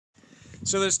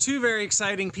So there's two very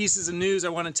exciting pieces of news I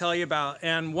want to tell you about,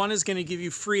 and one is going to give you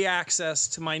free access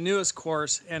to my newest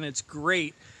course, and it's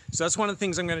great. So that's one of the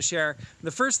things I'm going to share.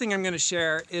 The first thing I'm going to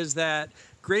share is that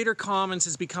Greater Commons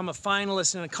has become a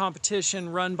finalist in a competition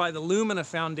run by the Lumina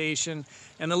Foundation,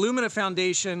 and the Lumina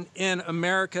Foundation in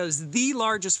America is the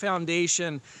largest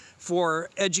foundation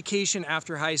for education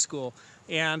after high school,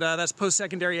 and that's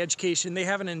post-secondary education. They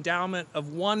have an endowment of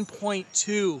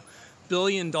 $1.2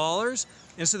 billion.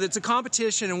 And so it's a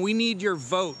competition and we need your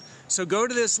vote. So go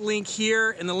to this link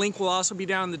here, and the link will also be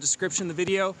down in the description of the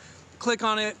video. Click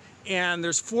on it and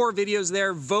there's 4 videos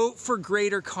there. Vote for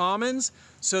Greater Commons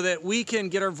so that we can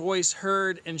get our voice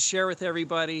heard and share with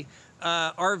everybody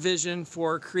our vision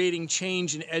for creating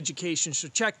change in education. So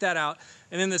check that out.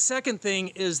 And then the second thing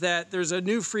is that there's a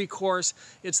new free course.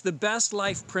 It's the best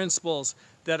life principles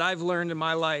that I've learned in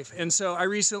my life. And so I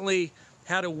recently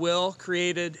had a will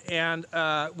created, and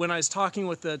when I was talking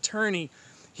with the attorney,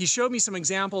 he showed me some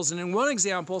examples, and in one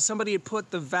example somebody had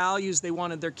put the values they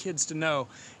wanted their kids to know,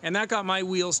 and that got my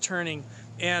wheels turning.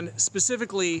 And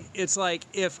specifically, it's like,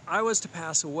 if I was to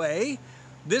pass away,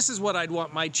 this is what I'd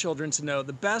want my children to know,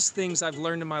 the best things I've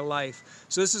learned in my life.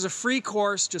 So this is a free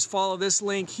course. Just follow this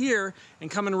link here and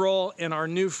come enroll in our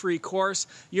new free course.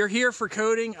 You're here for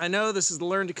coding. I know this is the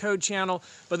Learn to Code channel,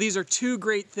 but these are 2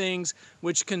 great things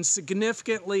which can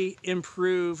significantly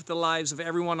improve the lives of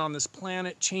everyone on this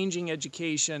planet, changing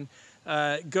education.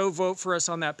 Go vote for us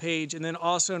on that page, and then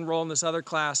also enroll in this other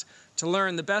class to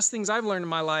learn the best things I've learned in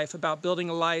my life about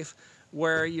building a life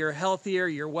where you're healthier,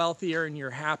 you're wealthier, and you're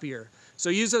happier. So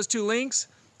use those 2 links,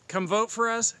 come vote for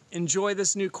us, enjoy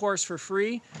this new course for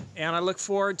free, and I look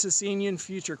forward to seeing you in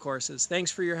future courses.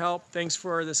 Thanks for your help, thanks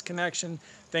for this connection,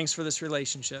 thanks for this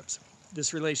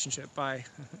relationship. Bye.